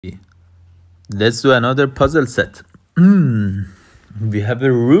Let's do another puzzle set. We have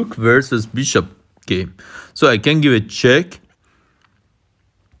a rook versus bishop game. So I can give a check,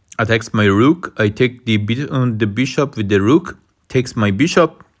 attacks my rook, I take the bishop with the rook, takes my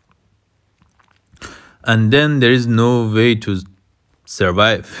bishop, and then there is no way to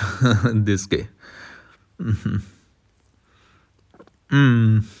survive this game.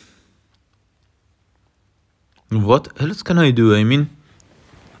 What else can I do? I mean,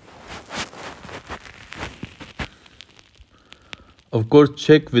 of course,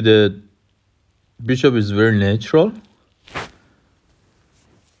 check with the bishop is very natural,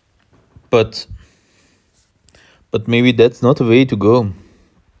 but maybe that's not a way to go.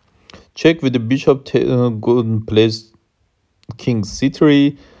 Check with the bishop, go and place king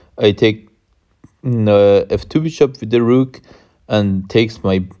c3. I take f2 bishop with the rook and takes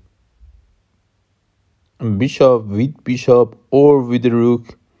my bishop with bishop or with the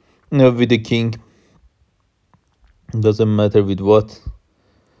rook, with the king. Doesn't matter with what.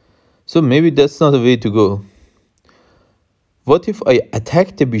 So maybe that's not a way to go. What if I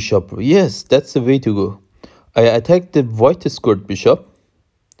attack the bishop? Yes, that's the way to go. I attack the white squared bishop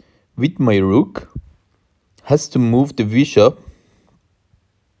with my rook. Has to move the bishop.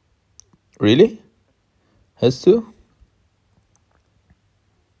 Really? Has to?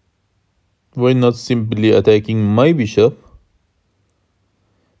 Why not simply attacking my bishop?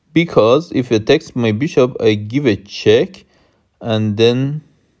 Because if it attacks my bishop, I give a check, and then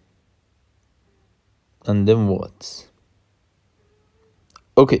what?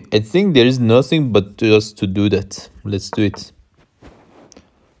 Okay, I think there is nothing but just to do that. Let's do it.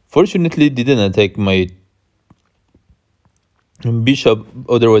 Fortunately, didn't attack my bishop,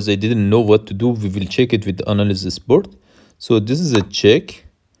 otherwise I didn't know what to do. We will check it with analysis board. So this is a check,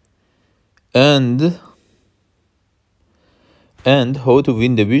 and how to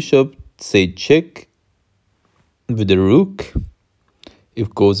win the bishop. Say check with the rook.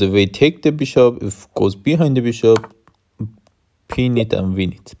 If goes away, take the bishop. If goes behind the bishop, pin it and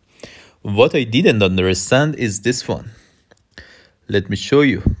win it. What I didn't understand is this one. Let me show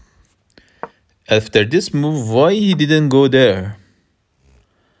you. After this move, why he didn't go there?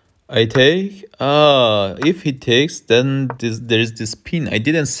 I take, if he takes, then there is this pin. I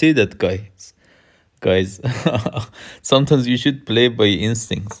didn't see that, guys. Sometimes you should play by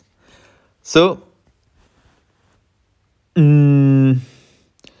instincts. So I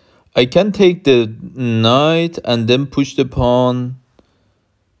can take the knight and then push the pawn,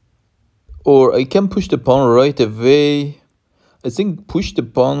 or I can push the pawn right away. I think push the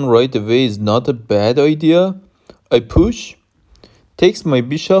pawn right away is not a bad idea. I push, takes my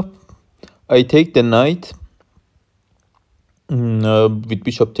bishop, I take the knight, with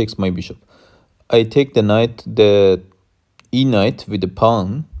bishop takes my bishop. I take the knight, the e-knight with the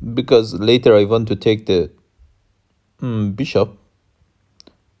pawn, because later I want to take the bishop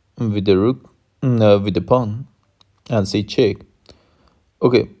with the rook, with the pawn, and say check.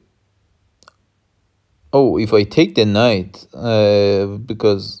 Okay. Oh, if I take the knight,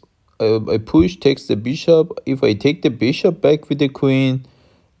 because I push, takes the bishop. If I take the bishop back with the queen,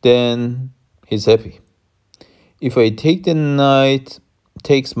 then he's happy. If I take the knight,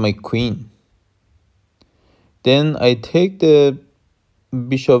 takes my queen. Then I take the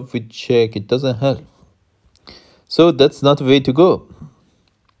bishop with check. It doesn't help. So that's not the way to go.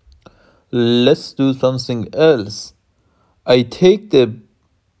 Let's do something else. I take the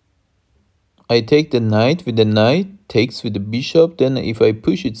knight with the knight, takes with the bishop, then if I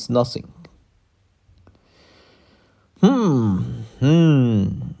push, it's nothing.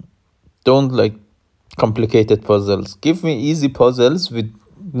 Don't like complicated puzzles. Give me easy puzzles with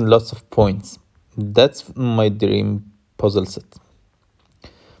lots of points. That's my dream puzzle set.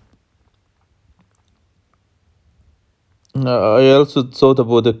 I also thought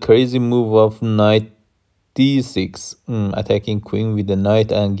about the crazy move of knight d6, attacking queen with the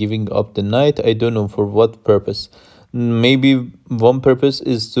knight and giving up the knight. I don't know for what purpose. Maybe one purpose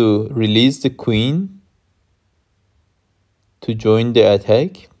is to release the queen to join the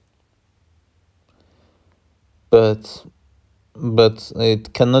attack, but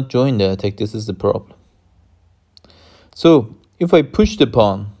it cannot join the attack. This is the problem. So if I push the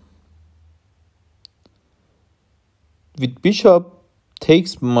pawn with bishop,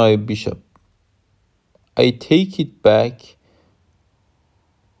 takes my bishop, I take it back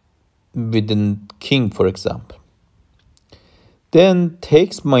with the king, for example. Then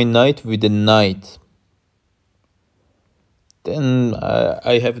takes my knight with the knight. Then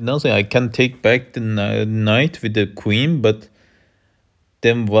I have nothing. I can take back the knight with the queen, but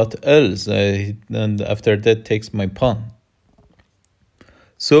then what else? And after that takes my pawn.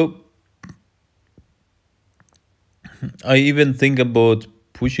 So I even think about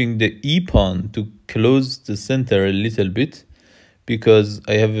pushing the e pawn to close the center a little bit, because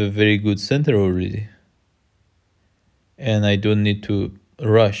I have a very good center already and I don't need to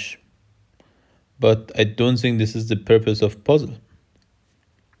rush. But I don't think this is the purpose of puzzle.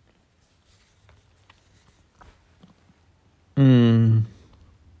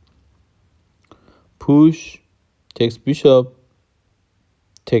 Push, takes bishop,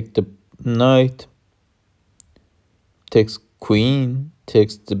 take the knight, takes queen,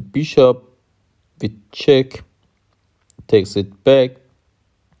 takes the bishop with check, takes it back.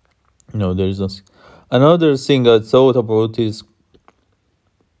 No, there is nothing. Another thing I thought about is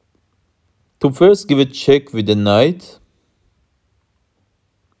to first give a check with the knight.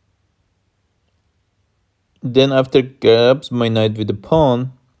 Then after grabs my knight with the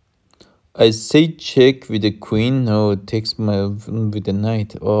pawn, I say check with the queen. No, it takes my with the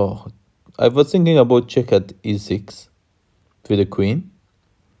knight. Oh, I was thinking about check at e6 with the queen.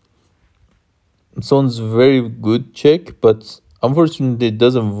 It sounds very good check, but unfortunately it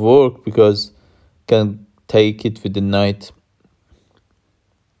doesn't work because can take it with the knight.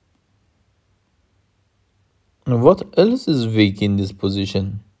 What else is weak in this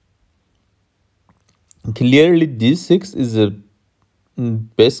position? Clearly d6 is a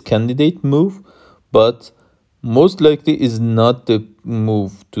best candidate move, but most likely is not the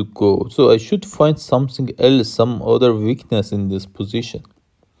move to go. So I should find something else, some other weakness in this position.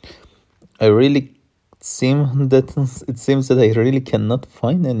 It seems that I really cannot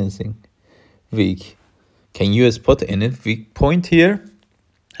find anything weak. Can you spot any weak point here?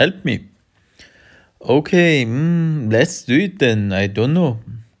 Help me. Okay, let's do it then. I don't know.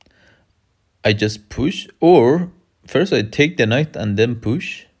 I just push, or first I take the knight and then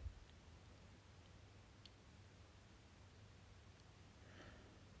push.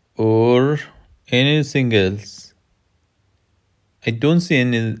 Or anything else. I don't see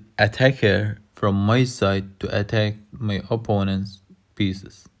any attacker from my side to attack my opponent's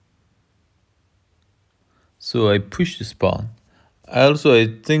pieces. So I push this pawn. I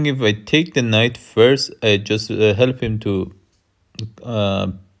think if I take the knight first, I just help him to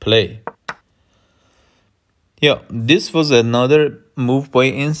play. Yeah, this was another move by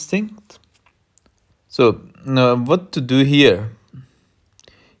instinct. So now what to do here?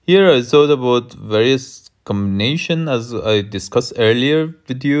 Here I thought about various combination as I discussed earlier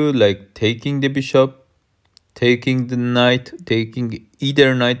with you, like taking the bishop, taking the knight, taking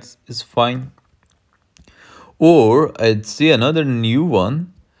either knight is fine. Or I'd see another new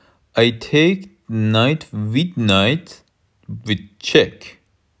one. I take knight with check.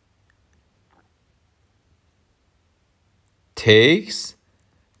 Takes.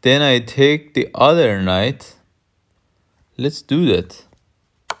 Then I take the other knight. Let's do that.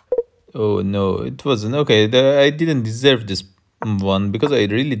 Oh no, it wasn't. Okay, I didn't deserve this one because I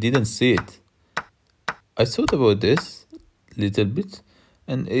really didn't see it. I thought about this a little bit.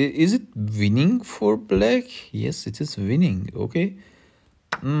 And is it winning for black? Yes, it is winning. Okay.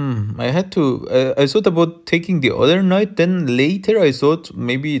 I thought about taking the other knight. Then later I thought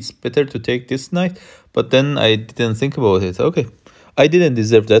maybe it's better to take this knight. But then I didn't think about it. Okay. I didn't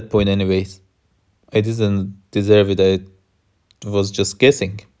deserve that point anyways. I didn't deserve it. I was just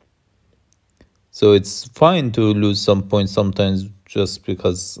guessing. So it's fine to lose some points sometimes just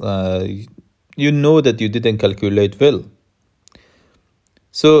because you know that you didn't calculate well.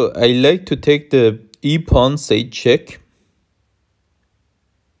 So I like to take the e-pawn, say check.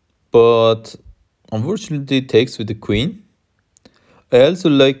 But unfortunately it takes with the queen. I also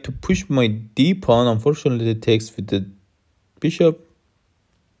like to push my d-pawn. Unfortunately it takes with the bishop.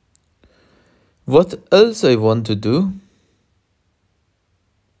 What else I want to do?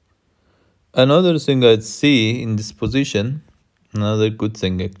 Another thing I'd see in this position, another good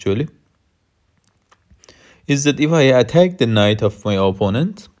thing actually, is that if I attack the knight of my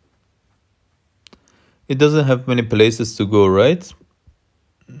opponent, it doesn't have many places to go, right?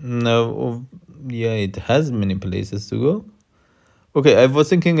 No, yeah, it has many places to go. Okay, I was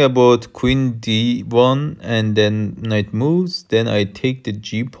thinking about queen d1 and then knight moves. Then I take the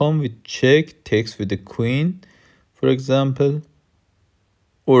g-pawn with check, takes with the queen, for example.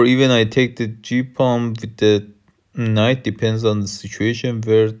 Or even I take the g-pawn with the knight, depends on the situation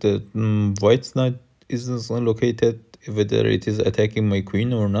where the white's knight is located, whether it is attacking my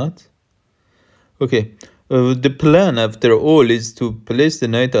queen or not. Okay, the plan after all is to place the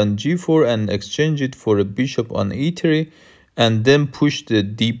knight on g4 and exchange it for a bishop on e3 and then push the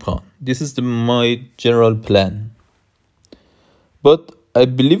d-pawn. This is my general plan. But I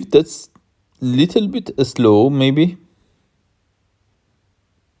believe that's a little bit slow maybe.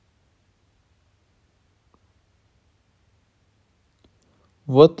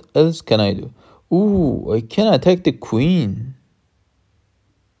 What else can I do? Ooh, I can attack the queen.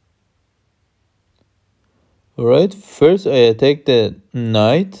 Alright, first I attack the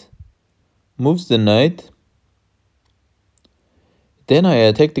knight. Moves the knight. Then I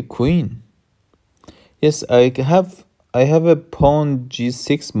attack the queen. Yes, I have a pawn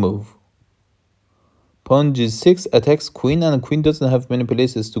g6 move. Pawn g6 attacks queen, and queen doesn't have many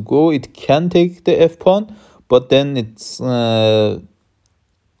places to go. It can take the f pawn, but then it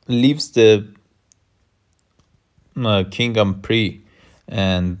leaves the king on pre,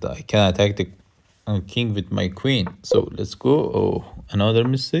 and I can attack the king with my queen. So let's go. Oh, another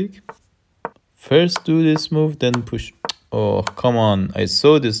mistake. First do this move, then push. Oh, come on. I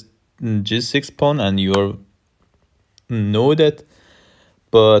saw this g6 pawn, and you know that,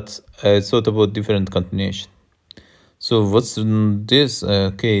 but I thought about different continuation. So what's this?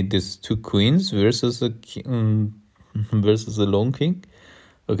 Okay, this two queens versus a versus a long king.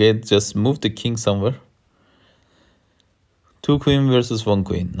 Okay, just move the king somewhere. Two queen versus one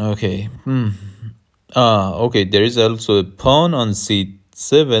queen. Okay. Okay, there is also a pawn on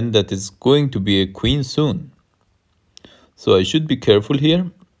c7 that is going to be a queen soon. So I should be careful here.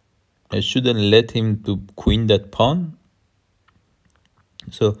 I shouldn't let him to queen that pawn.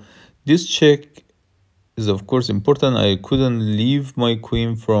 So this check is of course important. I couldn't leave my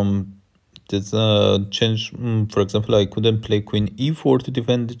queen from this change. For example, I couldn't play queen e4 to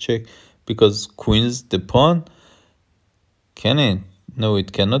defend the check because queen's the pawn. Can it? No,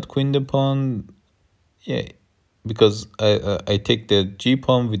 it cannot queen the pawn. Yeah, because I take the g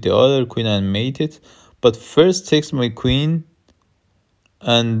pawn with the other queen and mate it. But first takes my queen,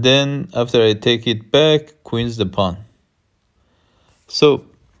 and then after I take it back, queens the pawn. So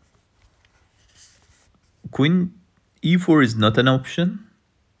queen e4 is not an option.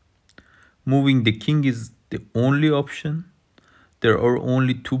 Moving the king is the only option. There are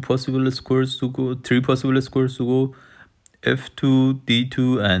only two possible squares to go, three possible squares to go: f2,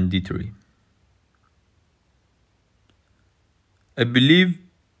 d2, and d3. I believe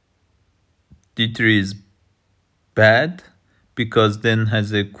d3 is bad because then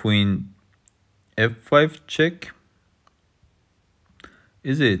has a queen f5 check.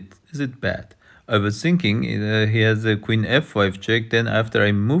 Is it bad? I was thinking he has a queen f5 check, then after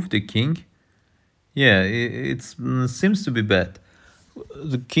I move the king, yeah, it seems to be bad.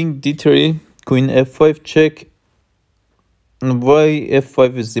 The king d3, queen f5 check. Why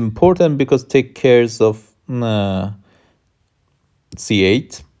f5 is important? Because take cares of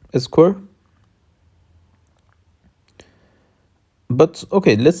c8 square. But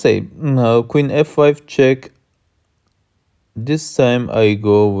okay, let's say queen f5 check. This time I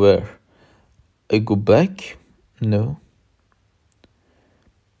go where? I go back? No.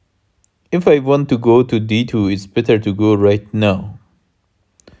 If I want to go to d2, it's better to go right now.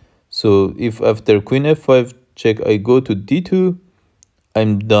 So if after queen f5 check I go to d2,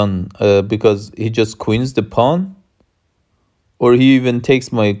 I'm done because he just queens the pawn, or he even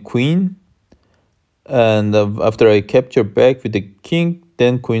takes my queen, and after I capture back with the king,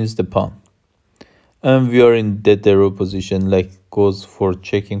 then queens the pawn. And we are in dead arrow position, like goes for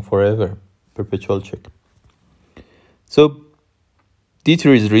checking forever, perpetual check. So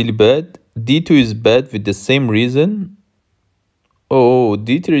d3 is really bad. d2 is bad with the same reason. Oh,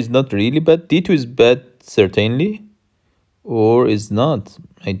 d3 is not really bad. d2 is bad certainly, or is not.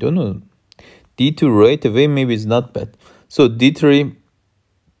 I don't know. d2 right away maybe is not bad. So d3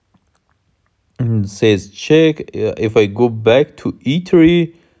 says check. If I go back to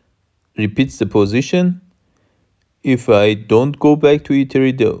e3, repeats the position. If I don't go back to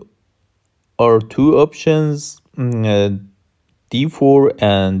e3, there are two options, d4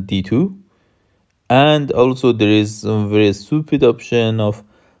 and d2. And also there is a very stupid option of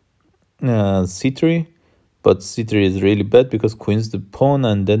c3, but c3 is really bad because queen's the pawn,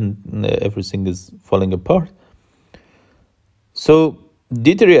 and then everything is falling apart. So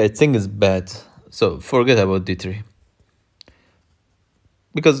d3 I think is bad, so forget about d3,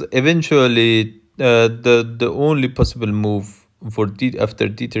 because eventually the only possible move for after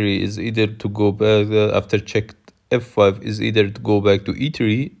d3 is either to go back after check f5 is either to go back to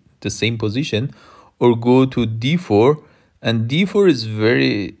e3, the same position, or go to d4, and d4 is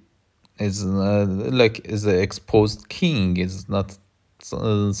very is an exposed king, is not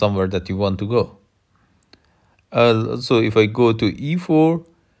somewhere that you want to go. So if I go to e4,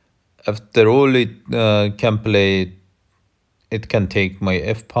 after all it can play, it can take my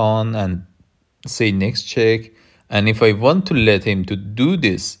f pawn and say next check, and if I want to let him to do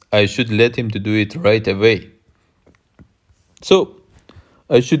this, I should let him to do it right away. So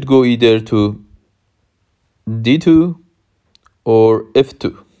I should go either to d2 or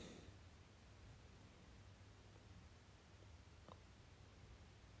f2.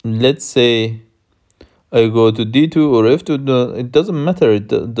 Let's say I go to d2 or f2. It doesn't matter,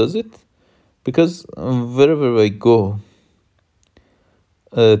 does it? Because wherever I go,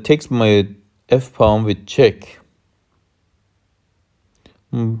 takes my f pawn with check.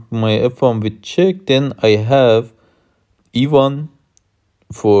 My f pawn with check, then I have e1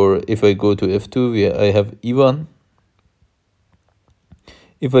 for if I go to f2, I have e1.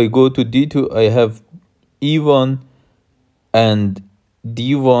 If I go to d2, I have e1 and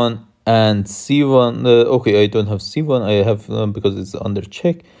d1 and c1. Okay, I don't have c1. I have because it's under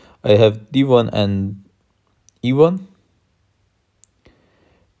check. I have d1 and e1.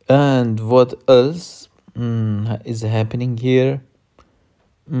 And what else is happening here?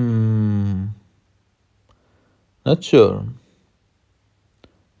 Not sure.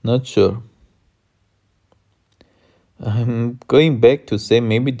 Not sure. I'm going back to say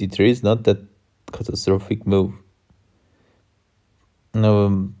maybe d3 is not that catastrophic move.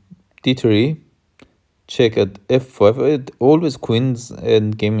 Now d3, check at f5. It always queens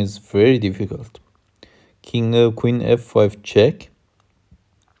and game is very difficult. Queen f5 check,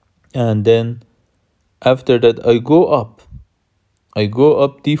 and then after that I go up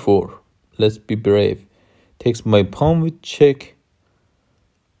d4. Let's be brave. Takes my pawn with check.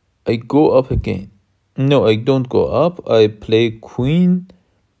 I go up again. No, I don't go up. I play queen.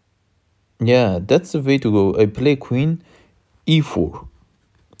 Yeah, that's the way to go. I play queen e4.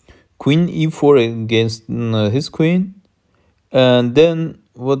 Queen e4 against his queen. And then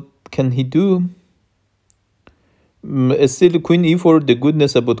what can he do? Still queen e4. The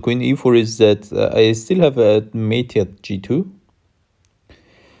goodness about queen e4 is that I still have a mate at g2.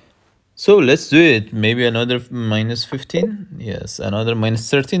 So let's do it. Maybe another minus 15. Yes, another minus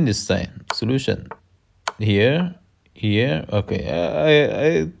 13 this time. Solution. Here. Okay,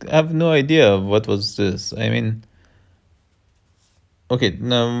 I have no idea what was this. I mean, okay,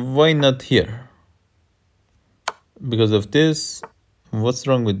 now why not here? Because of this. What's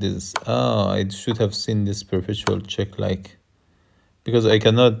wrong with this? I should have seen this perpetual check, like, because I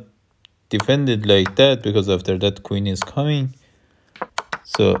cannot defend it like that, because after that queen is coming.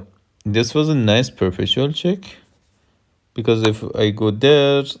 So this was a nice perpetual check, because if I go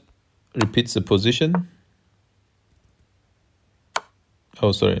there, repeats the position.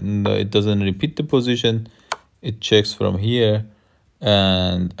 Oh, sorry, no, it doesn't repeat the position. It checks from here,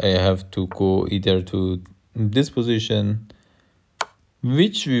 and I have to go either to this position,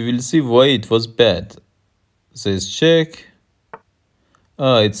 which we will see why it was bad. Says check.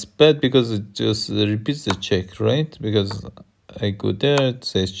 It's bad because it just repeats the check, right? Because I go there, it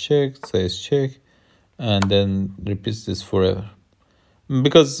says check, and then repeats this forever.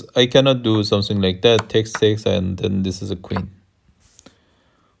 Because I cannot do something like that, takes, and then this is a queen.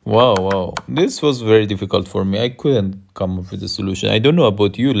 Wow, this was very difficult for me. I couldn't come up with a solution. I don't know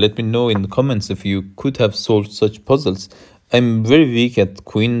about you. Let me know in the comments if you could have solved such puzzles. I'm very weak at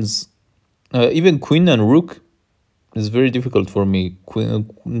queens. Even queen and rook is very difficult for me.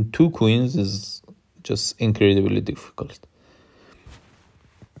 Two queens is just incredibly difficult.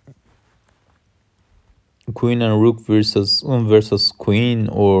 Queen and rook versus queen,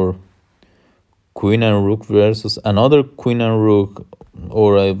 or queen and rook versus another queen and rook,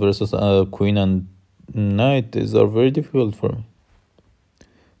 or versus queen and knight. These are very difficult for me.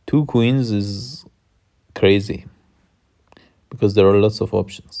 Two queens is crazy because there are lots of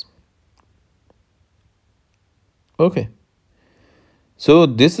options. Okay, so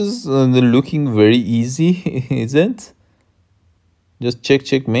this is looking very easy, isn't it? Just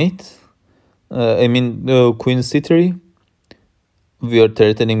checkmate. I mean, queen c3. We are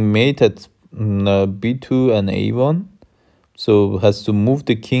threatening mate at b2 and a1, so has to move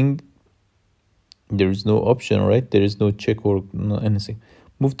the king. There is no option, right? There is no check or no anything.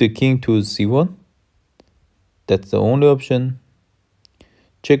 Move the king to c1. That's the only option.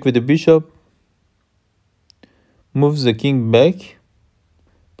 Check with the bishop. Moves the king back,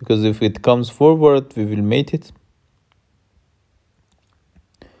 because if it comes forward, we will mate it.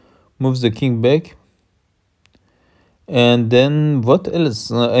 Moves the king back. And then what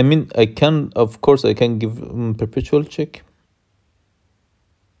else? I mean, I can, of course, I can give perpetual check.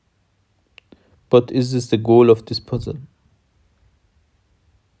 But is this the goal of this puzzle?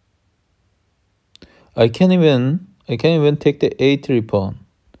 I can even take the a3 pawn,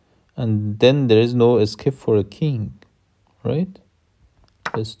 and then there is no escape for a king, right?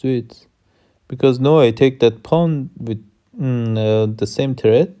 Let's do it. Because no, I take that pawn with the same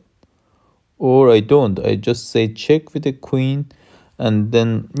threat, or I don't. I just say check with the queen, and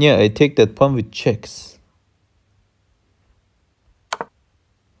then yeah, I take that pawn with checks.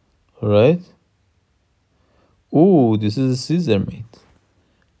 Right? Oh, this is a Caesar mate.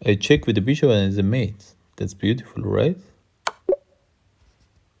 I check with the bishop and it's a mate. That's beautiful, right?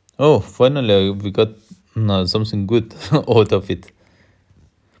 Oh, finally we got something good out of it.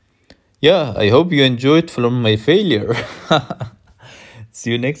 Yeah, I hope you enjoyed from my failure.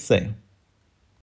 See you next time.